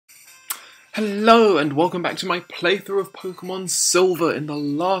Hello and welcome back to my playthrough of Pokemon Silver. In the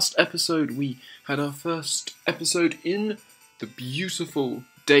last episode we had our first episode in the beautiful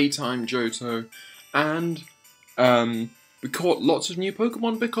daytime Johto, and we caught lots of new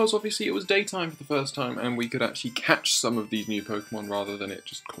Pokemon because obviously it was daytime for the first time and we could actually catch some of these new Pokemon rather than it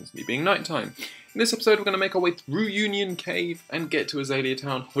just constantly being nighttime. In this episode we're going to make our way through Union Cave and get to Azalea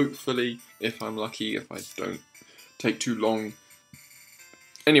Town, hopefully, if I'm lucky, if I don't take too long.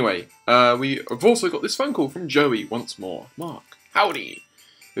 Anyway, we have also got this phone call from Joey once more. Mark, howdy!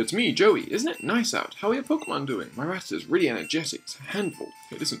 It's me, Joey. Isn't it nice out? How are your Pokemon doing? My Rattata's really energetic. It's a handful.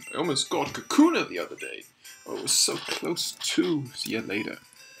 Hey, listen, I almost got Kakuna the other day. Oh, it was so close too. See you later.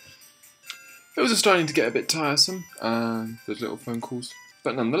 Those are starting to get a bit tiresome, those little phone calls.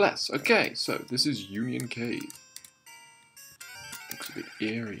 But nonetheless, okay, so this is Union Cave. Looks a bit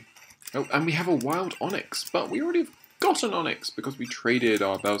eerie. Oh, and we have a wild Onix, but we already have got an Onix because we traded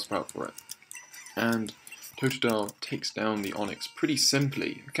our Bellsprout for it. And Totodile takes down the Onix pretty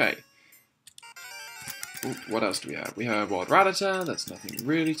simply. Okay. Ooh, what else do we have? We have Wild Rattata, that's nothing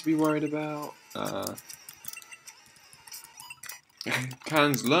really to be worried about.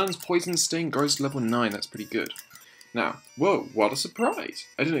 Cannons learns Poison Sting, grows to level 9, that's pretty good. Now, whoa, what a surprise!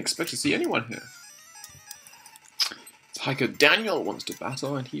 I didn't expect to see anyone here. It's Hiker Daniel wants to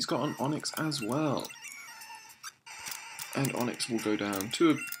battle, and he's got an Onix as well. And Onix will go down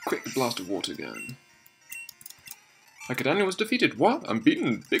to a quick blast of water gun. Hiker Daniel was defeated. What? I'm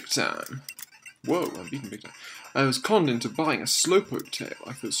beaten big time. Whoa, I'm beaten big time. I was conned into buying a Slowpoke tail.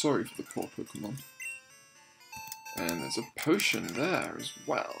 I feel sorry for the poor Pokemon. And there's a potion there as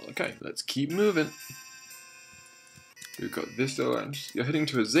well. Okay, let's keep moving. We've got this though, and you're heading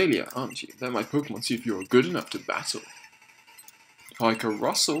to Azalea, aren't you? Let my Pokemon see if you're good enough to battle. Hiker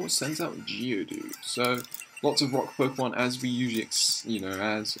Russell sends out Geodude. So, lots of rock Pokemon, as we usually,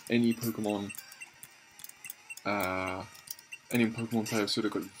 as any Pokemon player sort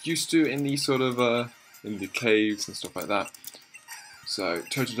of got used to in these sort of, in the caves and stuff like that. So,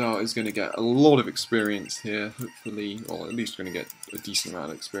 Totodile is going to get a lot of experience here, hopefully, or at least going to get a decent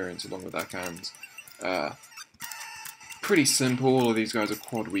amount of experience along with Ekans. Pretty simple, all of these guys are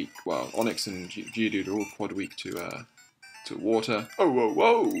quad weak, well, Onix and Geodude are all quad weak to water. Oh, whoa,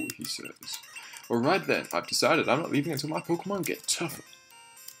 whoa, he says. Alright then, I've decided I'm not leaving until my Pokemon get tougher.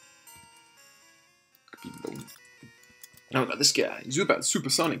 Now about this guy, Zubat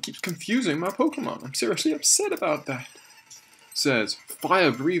Supersonic keeps confusing my Pokemon. I'm seriously upset about that. Says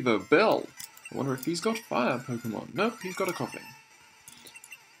Fire Breather Bell. I wonder if he's got fire Pokemon. Nope, he's got a Coughing.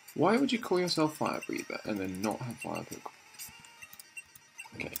 Why would you call yourself Fire Breather and then not have fire Pokemon?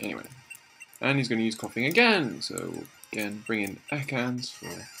 Okay, anyway. And he's going to use Coughing again, so again, bring in Ekans for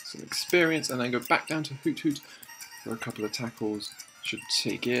some experience, and then go back down to Hoot Hoot for a couple of tackles. Should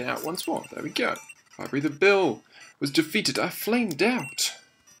take it out once more. There we go. Fire Breather Bill was defeated. I flamed out.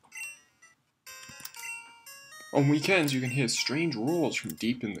 On weekends, you can hear strange roars from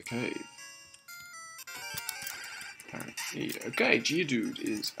deep in the cave. Okay, Geodude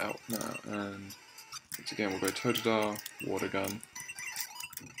is out now, and once again, we'll go Totodile, Water Gun.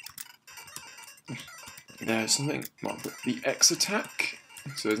 There's something, the X attack.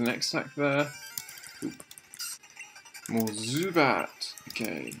 So there's an X attack there. Oop. More Zubat.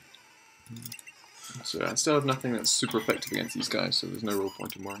 Okay. So I still have nothing that's super effective against these guys, so there's no real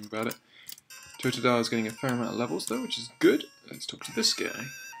point in worrying about it. Totodile is getting a fair amount of levels though, which is good. Let's talk to this guy.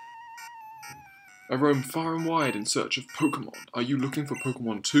 I roam far and wide in search of Pokemon. Are you looking for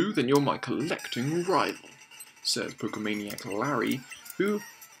Pokemon too? Then you're my collecting rival, says Pokemaniac Larry, who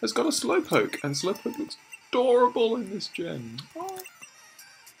has got a Slowpoke, and Slowpoke looks adorable in this gen. Oh.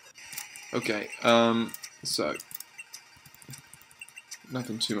 Okay, so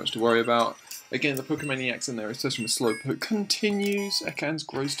nothing too much to worry about. Again, the Pokemaniacs in there, especially with Slowpoke, continues. Ekans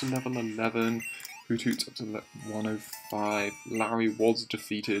grows to level 11. Hoot Hoot's up to 105. Larry was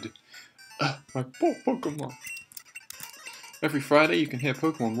defeated. My poor Pokemon. Every Friday you can hear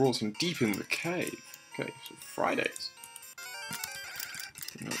Pokemon roars from deep in the cave. Okay, so Fridays.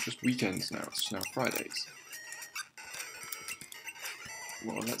 Not just weekends now, it's now Fridays.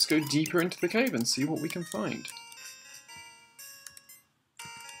 Well, let's go deeper into the cave and see what we can find.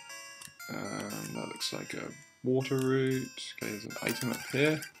 That looks like a water route. Okay, there's an item up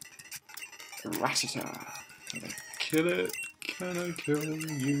here. A Rattata. Can I kill it? Can I kill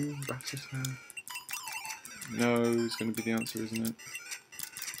you, Rattata? No is going to be the answer, isn't it?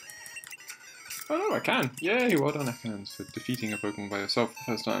 Oh no, I can! Yay, well done Ekans for defeating a Pokemon by yourself the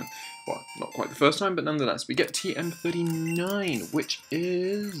first time. Well, not quite the first time, but nonetheless. We get TM39, which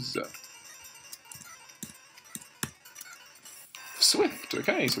is Swift.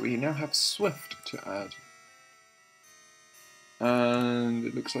 Okay, so we now have Swift to add. And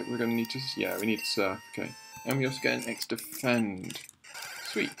it looks like we're going to need to, yeah, we need to surf, okay. And we also get an X defend.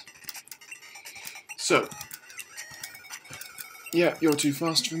 Sweet. So, yeah, you're too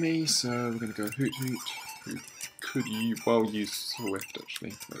fast for me, so we're going to go Hoot Hoot, who could well use Swift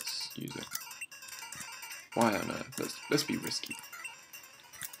actually. Let's use it. Why on earth? Let's be risky.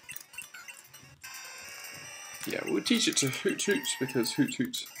 Yeah, we'll teach it to Hoot Hoot because Hoot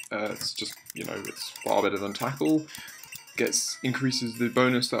Hoot, it's just, you know, it's far better than Tackle. Increases the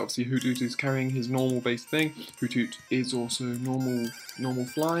bonus that obviously Hoot Hoot is carrying his normal base thing. Hoot Hoot is also normal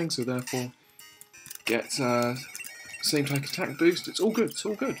flying, so therefore gets same type attack boost. It's all good. It's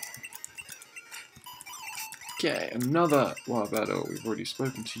all good. Okay, another Warbetto. We've already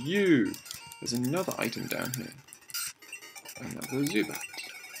spoken to you. There's another item down here. Another Zubat.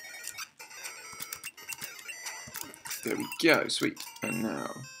 There we go. Sweet. And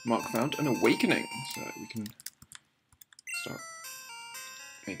now Mark found an awakening, so we can start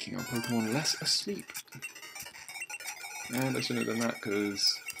making our Pokemon less asleep. And I shouldn't have done that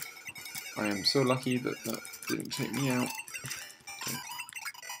because I am so lucky that that didn't take me out. Okay.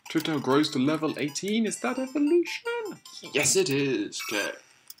 Twitter grows to level 18. Is that evolution? Yes, it is. Okay.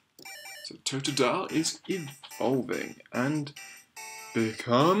 So Totodile is evolving and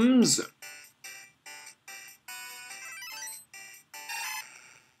becomes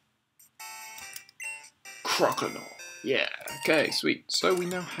Croconaw. Yeah, okay, sweet. So we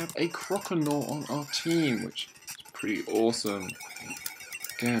now have a Croconaw on our team, which is pretty awesome.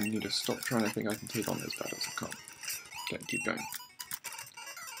 Again, need to stop trying to think I can take on those battles. I can't. Okay, keep going.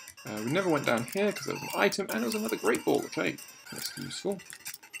 We never went down here because there was an item and it was another Great Ball. Okay, that's useful.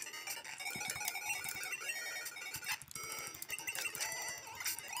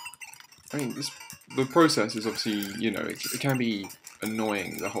 I mean, the process is obviously, you know, it can be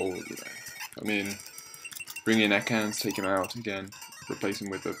annoying, the whole, you know, I mean, bring in Ekans, take him out again, replace him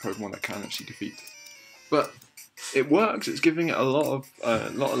with a Pokemon that can actually defeat. But it works. It's giving it a lot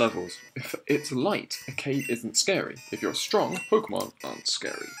of levels. If it's light, a cave isn't scary. If you're strong, Pokemon aren't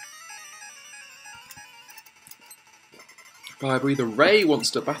scary. Fire Breather Ray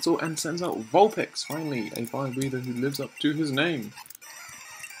wants to battle and sends out Vulpix. Finally, a Fire Breather who lives up to his name.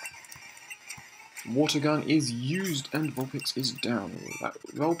 Water Gun is used and Vulpix is down. That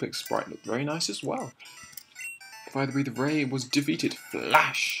Vulpix sprite looked very nice as well. Fire Breather Ray was defeated.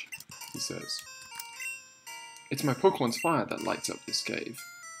 Flash, he says. It's my Pokemon's fire that lights up this cave.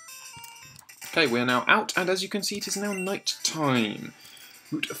 Okay, we're now out, and as you can see, it is now night time.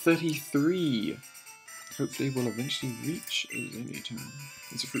 Route 33. Hopefully we'll eventually reach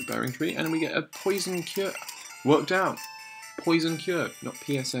it's a fruit-bearing tree, and we get a poison cure. Worked out. Poison cure, not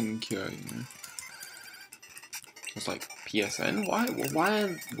PSN cure, you know. It's like, PSN?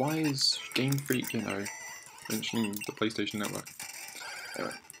 Why is Game Freak, you know, mentioning the PlayStation Network?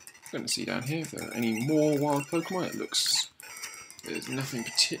 Anyway, I'm going to see down here if there are any more wild Pokemon. It looks there's nothing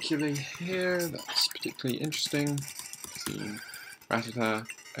particularly here that's particularly interesting. See Rattata,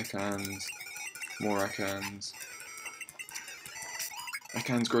 Ekans, more Ekans.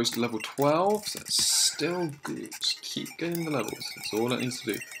 Ekans grows to level 12, so that's still good. Just keep getting the levels. That's all it needs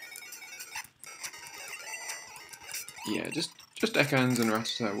to do. Yeah, just Ekans and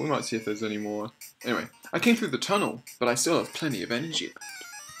Rattata. We might see if there's any more. Anyway, I came through the tunnel, but I still have plenty of energy left.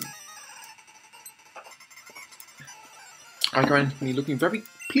 Iker Anthony looking very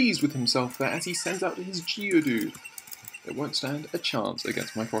pleased with himself there as he sends out his Geodude. It won't stand a chance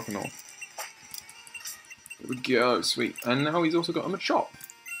against my Croconaw. There we go, sweet. And now he's also got him a Chop.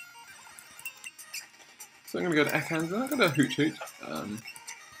 So I'm going to go to Ekans and I'm going to Hoot Hoot. I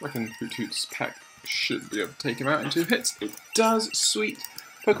reckon Hoot Hoot's pack should be able to take him out in 2 hits. It does, sweet.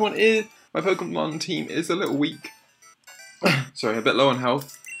 My Pokemon team is a little weak. Sorry, a bit low on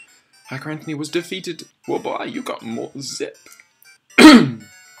health. Hacker Anthony was defeated. Well, boy, you got more zip. Sorry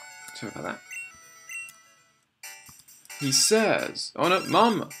about that. He says, oh no,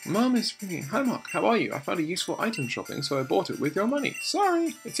 Mum is ringing. Hi Mark, how are you? I found a useful item shopping, so I bought it with your money.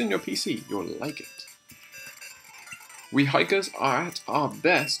 Sorry, it's in your PC. You'll like it. We hikers are at our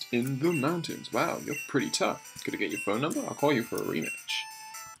best in the mountains. Wow, you're pretty tough. Could I get your phone number? I'll call you for a rematch.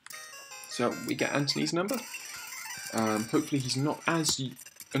 So we get Anthony's number. Hopefully he's not as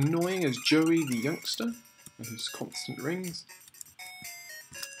annoying as Joey the youngster with his constant rings.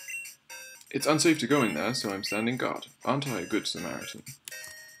 It's unsafe to go in there, so I'm standing guard. Aren't I a good Samaritan?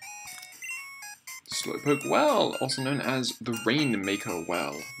 Slowpoke Well, also known as the Rainmaker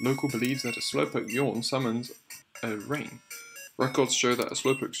Well. Local believes that a Slowpoke yawn summons a rain. Records show that a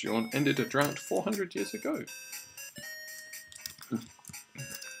Slowpoke's yawn ended a drought 400 years ago.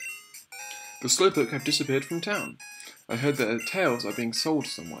 The Slowpoke have disappeared from town. I heard that their tails are being sold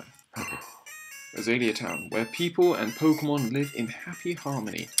somewhere. Azalea Town, where people and Pokemon live in happy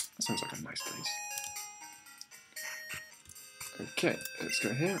harmony. That sounds like a nice place. Okay, let's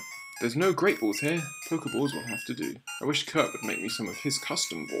go here. There's no Great Balls here. Pokeballs will have to do. I wish Kurt would make me some of his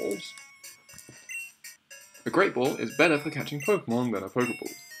custom balls. A Great Ball is better for catching Pokemon than a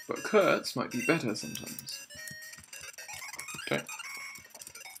Pokeball, but Kurt's might be better sometimes. Okay.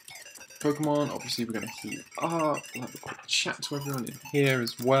 Pokemon, obviously we're going to heat up. We'll have a quick chat to everyone in here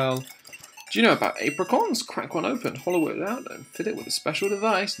as well. Do you know about apricorns? Crack one open, hollow it out, and fit it with a special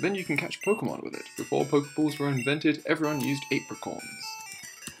device. Then you can catch Pokemon with it. Before Pokeballs were invented, everyone used apricorns.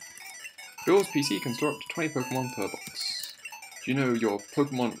 Bill's PC can store up to 20 Pokemon per box. Do your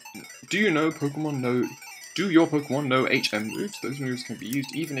Pokemon know HM moves? Those moves can be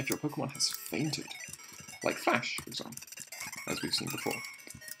used even if your Pokemon has fainted. Like Flash, for example, as we've seen before.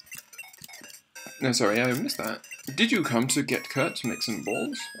 No, sorry, I missed that. Did you come to get Kurt to make some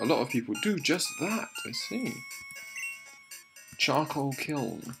balls? A lot of people do just that, I see. Charcoal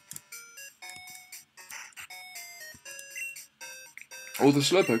kiln. All the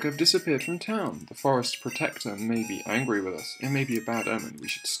Slowpoke have disappeared from town. The forest protector may be angry with us. It may be a bad omen. We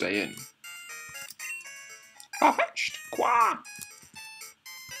should stay in. Far-fetched! Qua!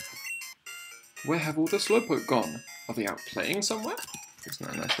 Where have all the Slowpoke gone? Are they out playing somewhere? Isn't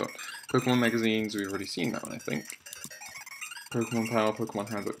that a nice shot? Pokemon magazines, we've already seen that one, I think. Pokemon Power, Pokemon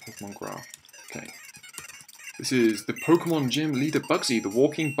Handbook, Pokemon Graph. Okay. This is the Pokemon Gym Leader Bugsy, the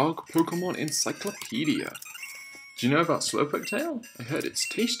Walking Bug Pokemon Encyclopedia. Do you know about Slowpoke Tail? I heard it's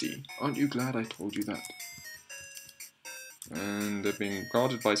tasty. Aren't you glad I told you that? And they're being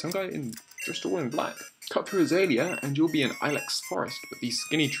guarded by some guy dressed all in black. Cut through Azalea and you'll be in Ilex Forest, but these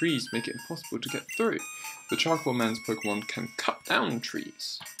skinny trees make it impossible to get through. The Charcoal Man's Pokemon can cut down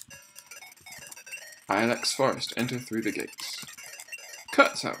trees. Ilex Forest, enter through the gates.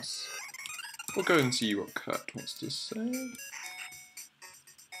 Kurt's house. We'll go and see what Kurt wants to say.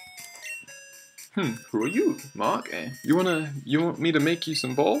 Who are you? Mark, eh? You want me to make you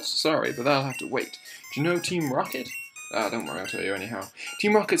some balls? Sorry, but that'll have to wait. Do you know Team Rocket? Don't worry, I'll tell you anyhow.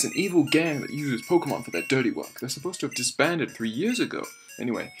 Team Rocket's an evil gang that uses Pokemon for their dirty work. They're supposed to have disbanded 3 years ago.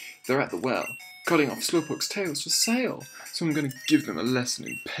 Anyway, they're at the well, cutting off Slowpoke's tails for sale. So I'm gonna give them a lesson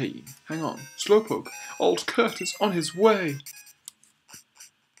in pain. Hang on, Slowpoke, old Kurt is on his way.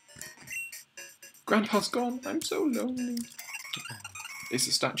 Grandpa's gone, I'm so lonely. It's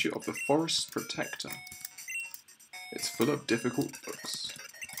a statue of the Forest Protector. It's full of difficult books.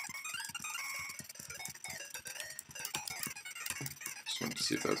 Just wanted to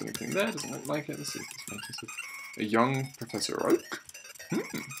see if there was anything there. Doesn't look like it. Let's see if it's fantastic. A young Professor Oak?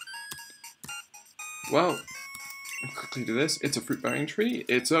 Well, I'll quickly do this. It's a fruit-bearing tree.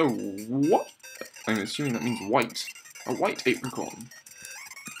 It's a what? I'm assuming that means white. A white apricorn.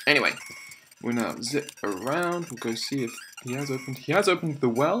 Anyway, we'll now zip around. We'll go see if he has opened the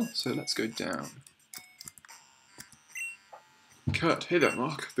well, so let's go down. Kurt, hey there,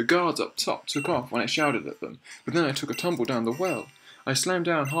 Mark. The guards up top took off when I shouted at them, but then I took a tumble down the well. I slammed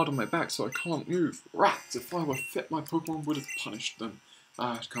down hard on my back so I can't move. Rats, if I were fit, my Pokemon would have punished them.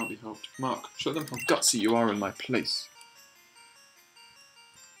 It can't be helped. Mark, show them how gutsy you are in my place.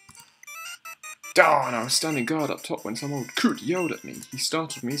 Darn, I was standing guard up top when some old coot yelled at me. He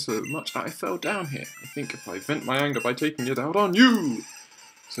startled me so much that I fell down here. I think if I vent my anger by taking it out on you,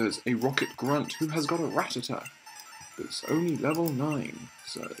 says a rocket grunt who has got a Rattata. But it's only level 9,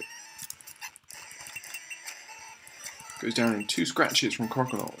 so... Goes down in 2 scratches from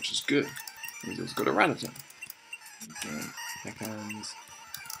Crocodile, which is good. He's also got a Rattata. Deckhands.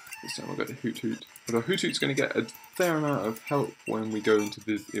 This time we'll go to Hoot Hoot. Although Hoot Hoot's going to get a fair amount of help when we go into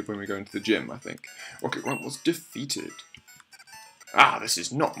the gym, I think. Rocket Grunt was defeated. This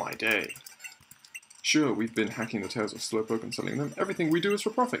is not my day. Sure, we've been hacking the tails of Slowpoke and selling them. Everything we do is for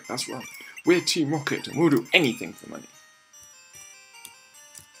profit, that's right. We're Team Rocket and we'll do anything for money.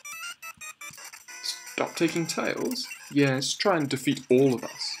 Stop taking tails? Yes, try and defeat all of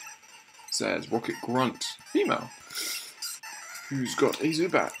us, says Rocket Grunt. Female. Who's got a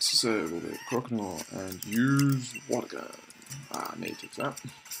Zubat? So we'll go Crocodile and use Water Gun. Native that.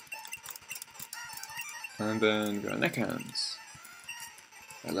 And then go Neckhands.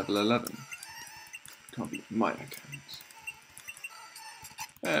 At level 11. Can't be my Neckhands.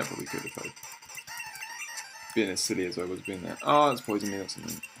 Probably could if I'd been as silly as I was being there. It's poisoned me, that's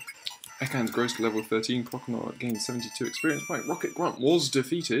something. Neckhands grows to level 13. Crocodile gains 72 experience point. Rocket Grunt was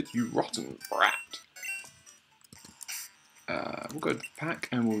defeated, you rotten brat. We'll go to the pack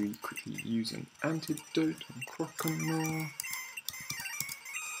and we'll quickly use an antidote on Crocodile.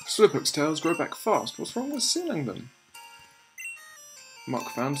 Slowpoke's tails grow back fast. What's wrong with sealing them? Mark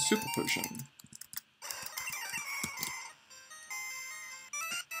found Super Potion.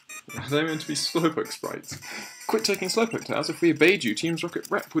 Are they meant to be Slowpoke sprites? Quit taking Slowpoke tails. If we obeyed you, Team's Rocket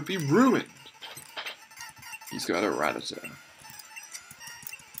Rep would be ruined. He's got a Rattata.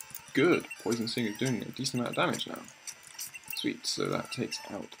 Good. Poison Sting is doing a decent amount of damage now. Sweet. So that takes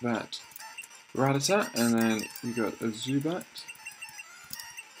out that Rattata, and then we got a Zubat.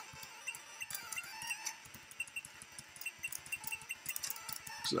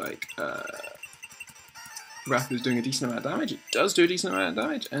 Looks like Wrath is doing a decent amount of damage. It does do a decent amount of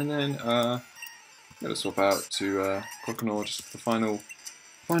damage, and then I'm gonna swap out to Croconaw just for the final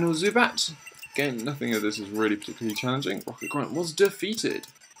Zubat. Again, nothing of this is really particularly challenging. Rocket Grunt was defeated.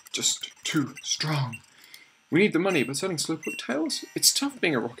 Just too strong. We need the money, but selling Slowpoke tails? It's tough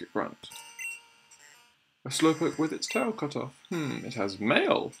being a Rocket Grunt. A Slowpoke with its tail cut off. It has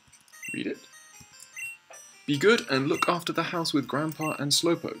mail. Read it. Be good and look after the house with Grandpa and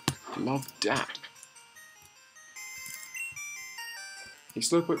Slowpoke. Love, Dad. A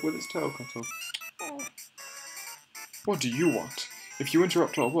Slowpoke with its tail cut off. Oh. What do you want? If you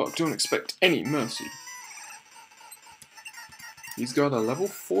interrupt our work, don't expect any mercy. He's got a level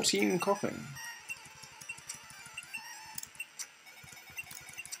 14 Coughing.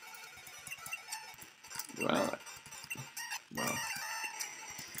 Well,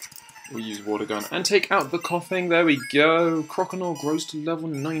 we'll use Water Gun and take out the Coughing. There we go. Croconaw grows to level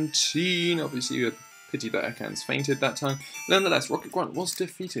 19. Obviously, a pity that Ekans fainted that time. Nonetheless, Rocket Grunt was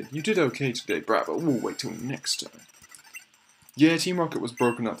defeated. You did okay today, Brad, but we'll wait till next time. Yeah, Team Rocket was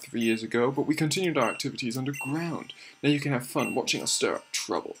broken up 3 years ago, but we continued our activities underground. Now you can have fun watching us stir up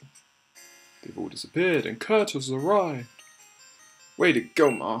trouble. They've all disappeared, and Kurt has arrived. Way to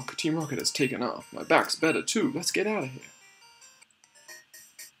go, Mark. Team Rocket has taken off. My back's better, too. Let's get out of here.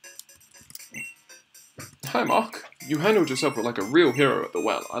 Hi, Mark. You handled yourself like a real hero at the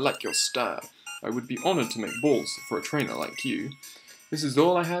well. I like your style. I would be honored to make balls for a trainer like you. This is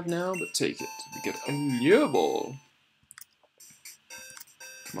all I have now, but take it. We get a lure ball.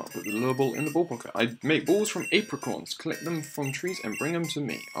 Mark put the lure ball in the ball pocket. I make balls from apricorns. Collect them from trees and bring them to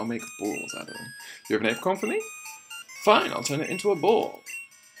me. I'll make balls out of them. You have an apricorn for me? Fine, I'll turn it into a ball.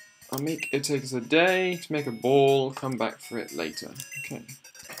 It takes a day to make a ball. Come back for it later. Okay.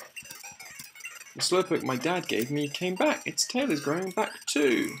 The Slowpoke my dad gave me came back. Its tail is growing back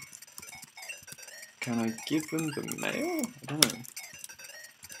too. Can I give them the mail? I don't know.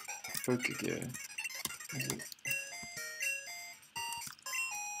 Pokegear.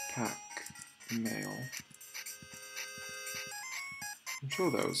 Pack mail. I'm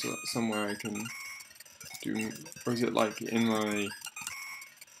sure there was somewhere I can do, or is it like in my,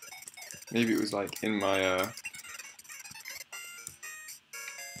 maybe it was like in my,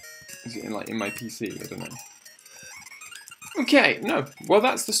 is it in like in my PC? I don't know. Okay, no. Well,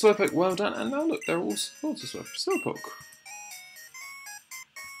 that's the Slowpoke. Well done. And now look, they're all sorts of Slowpoke.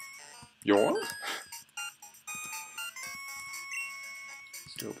 You're?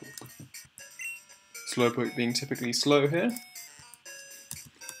 Slowpoke being typically slow here.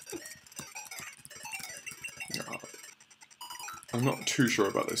 I'm not too sure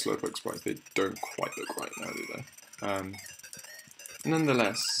about those Slowpoke sprites. They don't quite look right now, do they?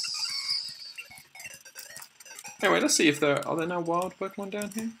 Nonetheless. Anyway, let's see if are there now wild Pokemon down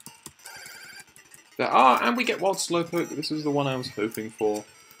here? There are, and we get wild Slowpoke. This is the one I was hoping for.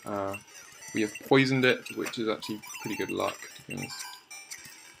 We have poisoned it, which is actually pretty good luck, to be honest.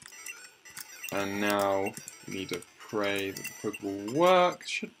 And now we need to pray that the Poke will work.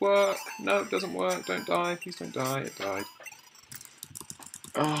 Should work. No, it doesn't work. Don't die. Please don't die. It died.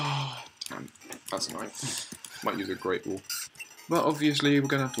 Ah, oh, damn. That's annoying. Might use a Great Ball. But obviously we're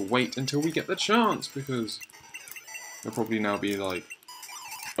going to have to wait until we get the chance, because there'll probably now be like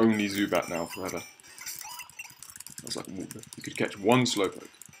only Zubat now forever. I was like, you could catch one Slowpoke.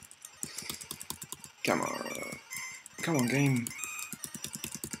 Come on. Come on, game.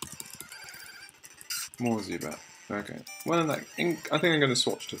 More Zubat. Okay. Well, I think I'm going to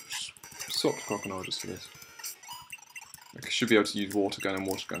swap to Croconaw just for this. I should be able to use Water Gun, and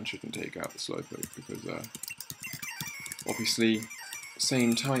Water Gun shouldn't take out the Slowpoke, because obviously,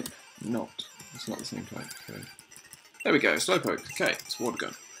 same type, not. It's not the same type. So. There we go, Slowpoke. Okay, it's Water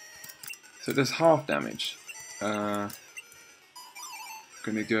Gun. So it does half damage. Gonna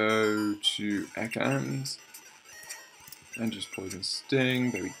go to Ekans and just Poison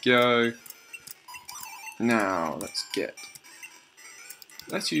Sting. There we go. Now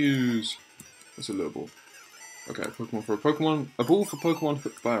let's use. What's a little ball? Okay, Pokemon for a Pokemon. A ball for Pokemon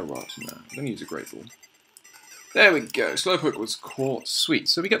hooked by a rod. No, I'm gonna use a Great Ball. There we go. Slowpoke was caught. Sweet.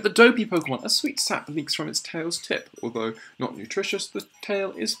 So we get the dopey Pokemon. A sweet sap leaks from its tail's tip. Although not nutritious, the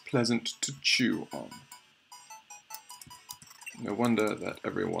tail is pleasant to chew on. No wonder that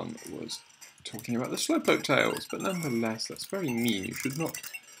everyone was talking about the Slowpoke tails, but nonetheless, that's very mean. You should not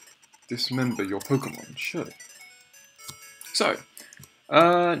dismember your Pokemon, surely. So,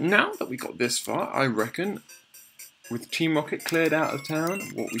 now that we got this far, I reckon, with Team Rocket cleared out of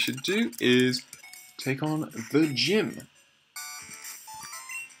town, what we should do is take on the gym.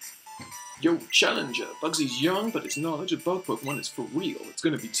 Yo, Challenger! Bugsy's young, but his knowledge of bug Pokemon is for real. It's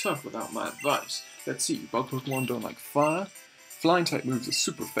gonna be tough without my advice. Let's see, bug Pokemon don't like fire. Flying type moves are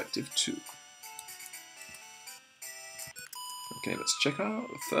super effective too. Okay, let's check out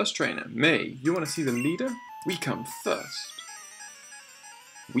the first trainer. May, you want to see the leader? We come first.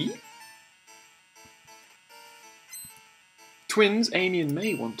 We? Twins Amy and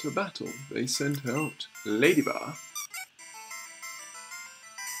May want to battle. They sent out Ladybar.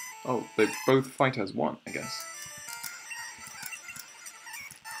 Oh, they both fight as one, I guess.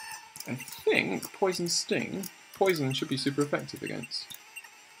 I think Poison Sting. Poison should be super effective against.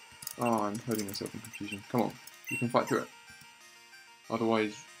 Oh, I'm hurting myself in confusion. Come on, you can fight through it.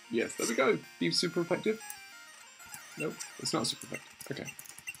 Otherwise, yes, there we go. Be super effective. Nope, it's not super effective. Okay.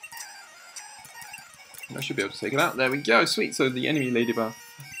 I should be able to take it out. There we go, sweet. So the enemy Ladybar,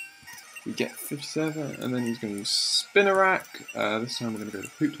 we get 57, and then he's going to use Spinarak. This time we're going to go to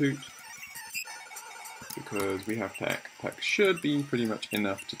Hoot Hoot, because we have Peck. Peck should be pretty much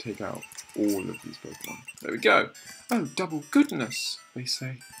enough to take out all of these Pokemon. There we go. Oh, double goodness, they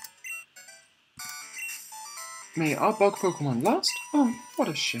say. May our bug Pokemon last? Oh, what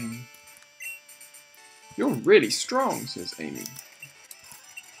a shame. You're really strong, says Amy.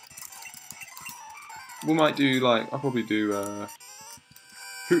 We might do, like, I'll probably do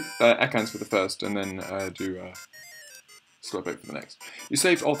Ekans for the first, and then do Slowpoke for the next. You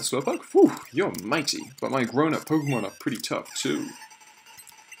saved all the Slowpoke? Whew, you're mighty. But my grown-up Pokemon are pretty tough, too.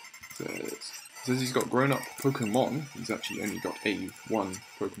 Says he's got grown-up Pokemon. He's actually only got one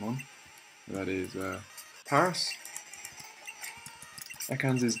Pokemon. And that is Paris.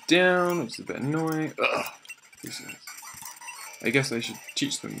 Ekans is down, which is a bit annoying. Ugh, I guess I should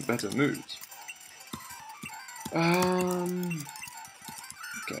teach them better moves. Okay,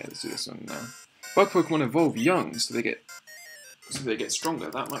 let's do this one now. Bug Pokemon evolve young, so they get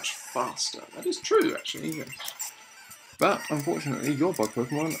stronger that much faster. That is true, actually. Yes. But unfortunately, your bug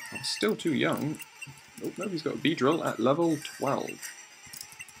Pokemon are still too young. Oh, no, he's got a Beedrill at level 12.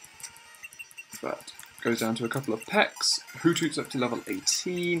 But goes down to a couple of Pecks. Hoot Hoot's up to level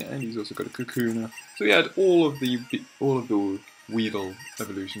 18, and he's also got a Kakuna. So he had all of the Weedle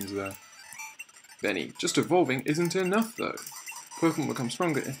evolutions there. Benny, just evolving isn't enough though. Pokemon become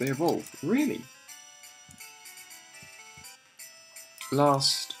stronger if they evolve. Really?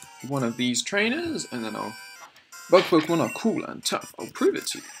 Last one of these trainers, and then Bug Pokemon are cool and tough. I'll prove it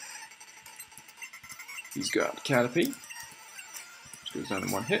to you. He's got Caterpie, which goes down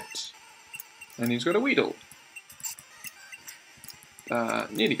in one hit. And he's got a Weedle.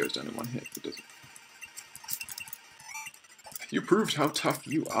 Nearly goes down in one hit, but doesn't. You proved how tough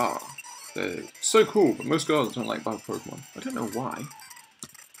you are. They're so cool, but most girls don't like bug Pokemon. I don't know why.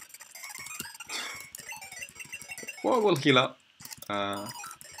 Well, we'll heal up.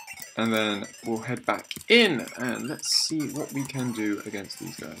 And then we'll head back in, and let's see what we can do against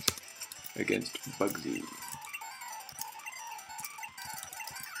these guys. Against Bugsy.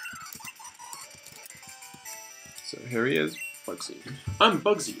 So here he is, Bugsy. I'm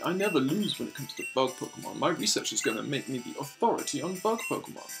Bugsy. I never lose when it comes to bug Pokemon. My research is going to make me the authority on bug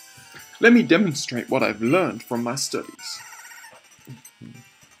Pokemon. Let me demonstrate what I've learned from my studies.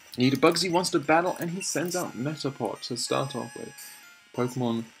 Leader Bugsy wants to battle, and he sends out Metapod to start off with.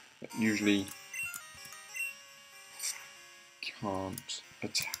 Pokemon that usually can't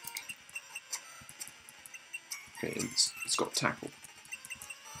attack. Okay, it's got Tackle.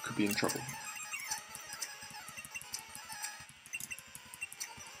 Could be in trouble.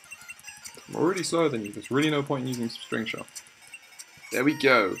 I'm already slower than you. There's really no point in using String Shot. There we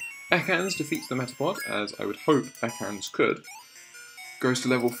go. Ekans defeats the Metapod, as I would hope Ekans could. Goes to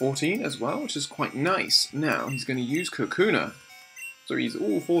level 14 as well, which is quite nice. Now he's going to use Kakuna. So he's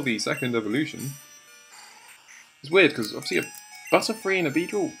all for the second evolution. It's weird, because obviously a Butterfree and a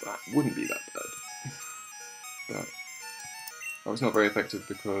Beedrill, that wouldn't be that bad. But oh, it's not very effective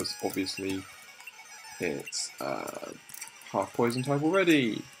because obviously it's half poison type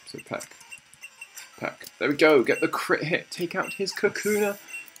already. So Peck. There we go, get the crit hit, take out his Kakuna.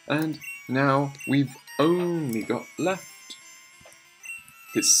 And now we've only got left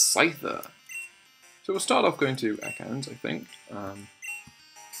his Scyther. So we'll start off going to Ekans, I think.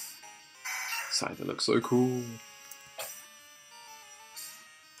 Scyther looks so cool.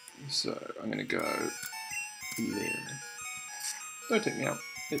 So I'm going to go Leer. Don't take me out.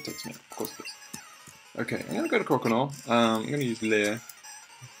 It takes me out. Of course it does. Okay, I'm going to go to Croconaw. I'm going to use Leer.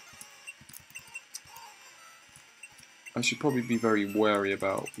 I should probably be very wary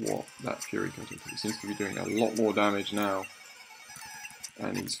about what that Fury Cutter does. He seems to be doing a lot more damage now.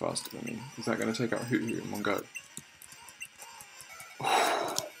 And he's faster than me. Is that going to take out Hoothoot in one go?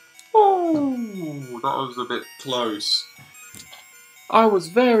 Oh, that was a bit close. I was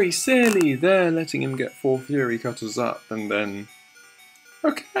very silly there, letting him get 4 Fury Cutters up, and then...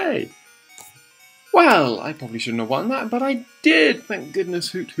 Okay. Well, I probably shouldn't have won that, but I did! Thank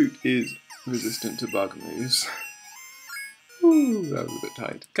goodness Hoothoot is resistant to bug moves. Ooh, that was a bit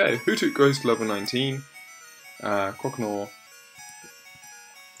tight. Okay, Hoothoot grows to level 19. Croconaw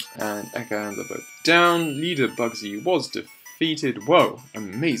and Ekans are both down. Leader Bugsy was defeated. Whoa,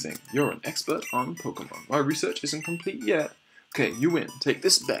 amazing. You're an expert on Pokemon. My research isn't complete yet. Okay, you win. Take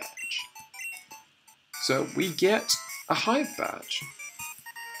this badge. So we get a Hive badge.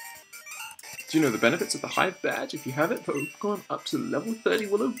 Do you know the benefits of the Hive badge? If you have it, Pokemon up to level 30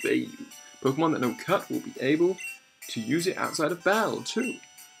 will obey you. Pokemon that know Cut will be able to use it outside of battle too.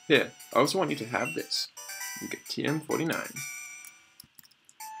 Here, I also want you to have this. You get TM49.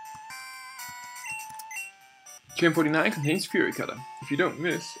 TM49 contains Fury Cutter. If you don't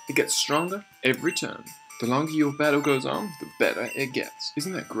miss, it gets stronger every turn. The longer your battle goes on, the better it gets.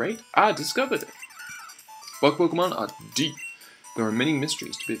 Isn't that great? I discovered it. Bug Pokemon are deep. There are many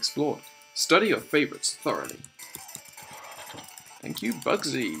mysteries to be explored. Study your favorites thoroughly. Thank you,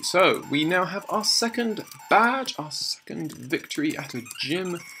 Bugsy. So, we now have our second badge, our second victory at a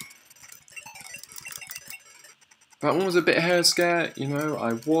gym. That one was a bit hair scare, you know,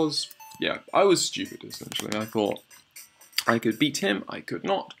 I was stupid, essentially. I thought I could beat him, I could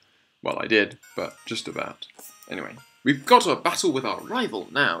not. Well, I did, but just about. Anyway, we've got a battle with our rival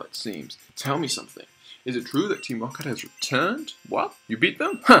now, it seems. Tell me something. Is it true that Team Rocket has returned? What? You beat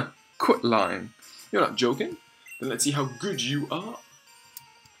them? Huh! Quit lying. You're not joking? Then let's see how good you are.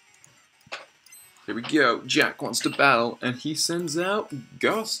 Here we go. Jack wants to battle, and he sends out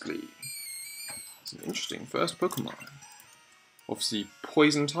Ghastly. It's an interesting first Pokemon. Obviously,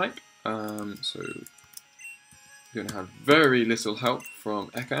 Poison type. So you're going to have very little help from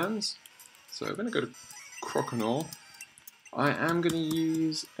Ekans. So I'm going to go to Croconaw. I am going to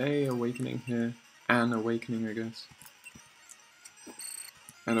use a Awakening here. An Awakening, I guess.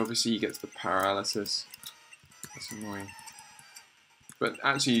 And obviously he gets the Paralysis. That's annoying. But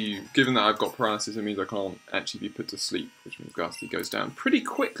actually, given that I've got Paralysis, it means I can't actually be put to sleep, which means Ghastly goes down pretty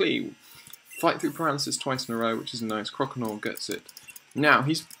quickly. Fight through Paralysis twice in a row, which is nice. Croconaw gets it. Now,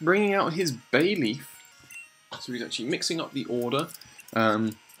 he's bringing out his Bayleaf. So he's actually mixing up the order.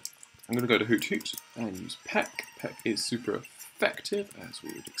 I'm going to go to Hoothoot and use Peck. Peck is super effective, as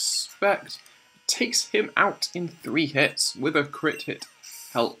we would expect. Takes him out in 3 hits with a crit hit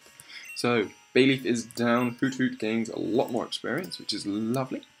help. So Bayleaf is down. Hoothoot gains a lot more experience, which is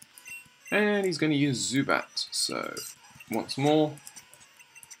lovely. And he's going to use Zubat. So once more,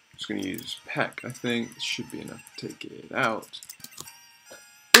 just going to use Peck. I think this should be enough to take it out.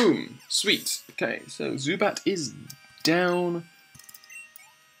 Boom! Sweet. Okay, so Zubat is down.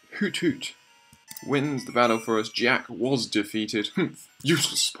 Hoothoot wins the battle for us. Jack was defeated.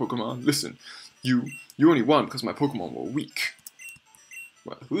 Useless Pokemon. Listen, you only won because my Pokemon were weak.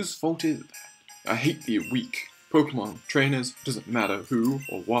 Well, whose fault is that? I hate the weak. Pokemon, trainers, doesn't matter who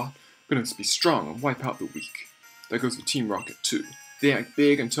or what, gonna be strong and wipe out the weak. That goes for Team Rocket too. They act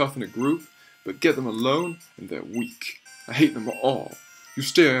big and tough in a group, but get them alone and they're weak. I hate them all. You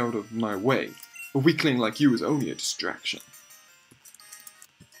stay out of my way. A weakling like you is only a distraction.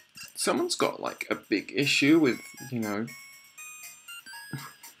 Someone's got like a big issue with, you know,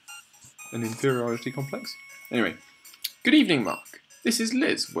 an inferiority complex. Anyway, good evening, Mark. This is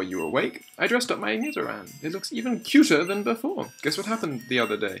Liz. Were you awake? I dressed up my Nidoran. It looks even cuter than before. Guess what happened the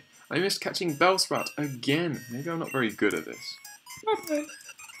other day? I missed catching Bellsprout again. Maybe I'm not very good at this. Okay.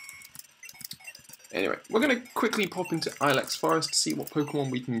 Anyway, we're going to quickly pop into Ilex Forest to see what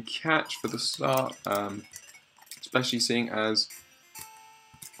Pokemon we can catch for the start. Especially seeing as...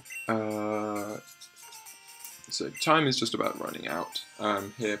 So time is just about running out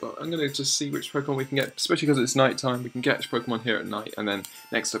here, but I'm going to just see which Pokemon we can get, especially because it's night time. We can catch Pokemon here at night, and then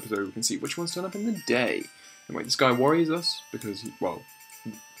next episode we can see which ones turn up in the day. Anyway, this guy worries us because he, well,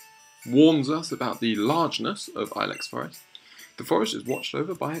 warns us about the largeness of Ilex Forest. The forest is watched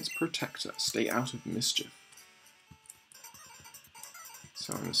over by its protector. Stay out of mischief.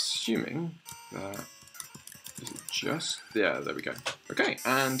 So I'm assuming Is it just? Yeah, there we go. Okay,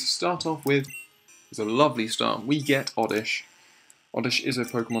 and to start off with, it's a lovely start. We get Oddish. Oddish is a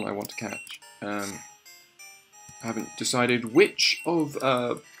Pokemon I want to catch. I haven't decided which of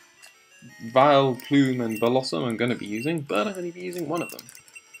Vileplume and Blossom I'm going to be using, but I'm going to be using one of them.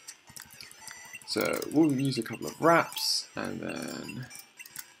 So we'll use a couple of wraps, and then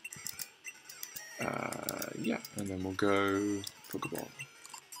yeah, and then we'll go Pokeball.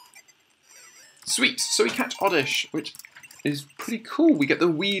 Sweet! So we catch Oddish, which is pretty cool. We get the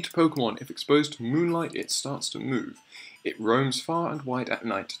Weed Pokemon. If exposed to moonlight, it starts to move. It roams far and wide at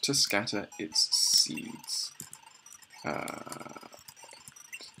night to scatter its seeds.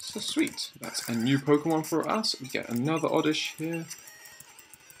 So sweet. That's a new Pokemon for us. We get another Oddish here.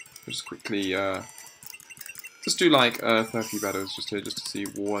 Just quickly, just do like 30 battles just here, just to see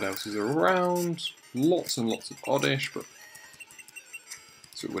what else is around. Lots and lots of Oddish, but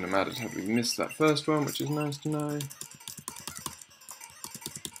so it wouldn't matter had we missed that first one, which is nice to know.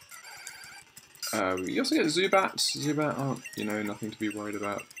 We also get Zubats. Zubat aren't, you know, nothing to be worried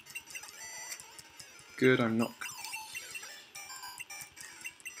about. Good, I'm not.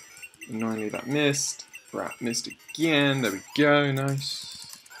 Annoyingly, that missed. Rat missed again. There we go. Nice.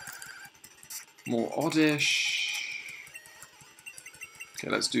 More Oddish. Okay,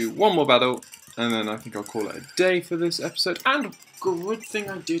 let's do one more battle, and then I think I'll call it a day for this episode. And good thing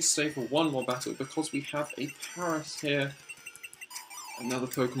I did stay for one more battle, because we have a Paras here. Another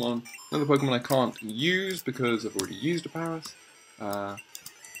Pokemon I can't use because I've already used a Paras.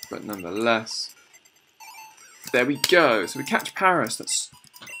 But nonetheless, there we go. So we catch Paras. That's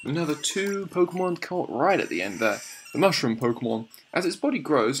another 2 Pokemon caught right at the end there. The Mushroom Pokemon. As its body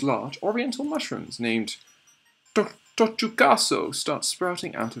grows, large oriental mushrooms named Tochugaso start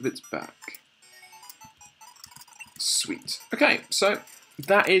sprouting out of its back. Sweet. Okay, so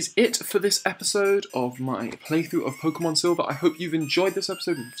that is it for this episode of my playthrough of Pokemon Silver. I hope you've enjoyed this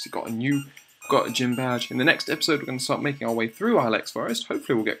episode. We've obviously got a gym badge. In the next episode, we're going to start making our way through Ilex Forest.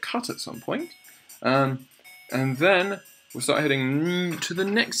 Hopefully we'll get cut at some point. And then we'll start heading to the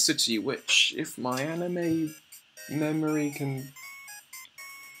next city, which, if my memory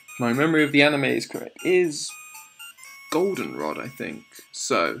of the anime is correct, is Goldenrod, I think.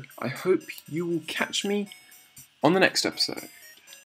 So, I hope you will catch me on the next episode.